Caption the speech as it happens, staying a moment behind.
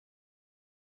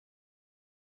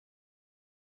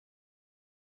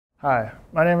Hi,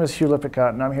 my name is Hugh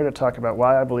Lippincott, and I'm here to talk about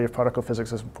why I believe particle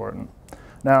physics is important.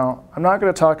 Now, I'm not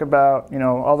going to talk about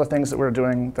all the things that we're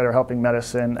doing that are helping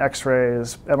medicine,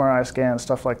 X-rays, MRI scans,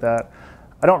 stuff like that.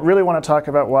 I don't really want to talk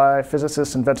about why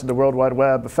physicists invented the World Wide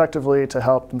Web effectively to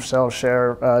help themselves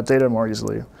share data more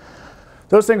easily.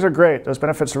 Those things are great, those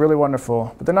benefits are really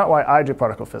wonderful, but they're not why I do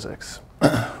particle physics.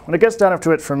 When it gets down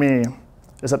to it for me,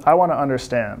 is that I want to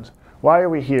understand, why are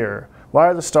we here? Why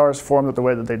are the stars formed the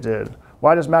way that they did?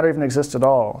 Why does matter even exist at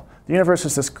all? The universe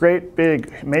is this great,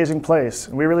 big, amazing place,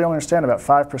 and we really only understand about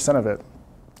 5% of it.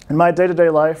 In my day-to-day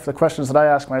life, the questions that I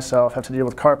ask myself have to deal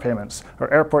with car payments,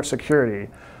 or airport security,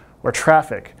 or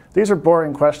traffic. These are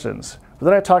boring questions. But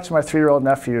then I talk to my 3-year-old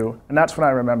nephew, and that's when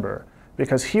I remember,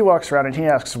 because he walks around and he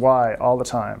asks why all the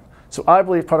time. So I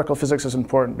believe particle physics is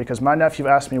important because my nephew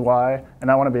asked me why,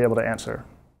 and I want to be able to answer.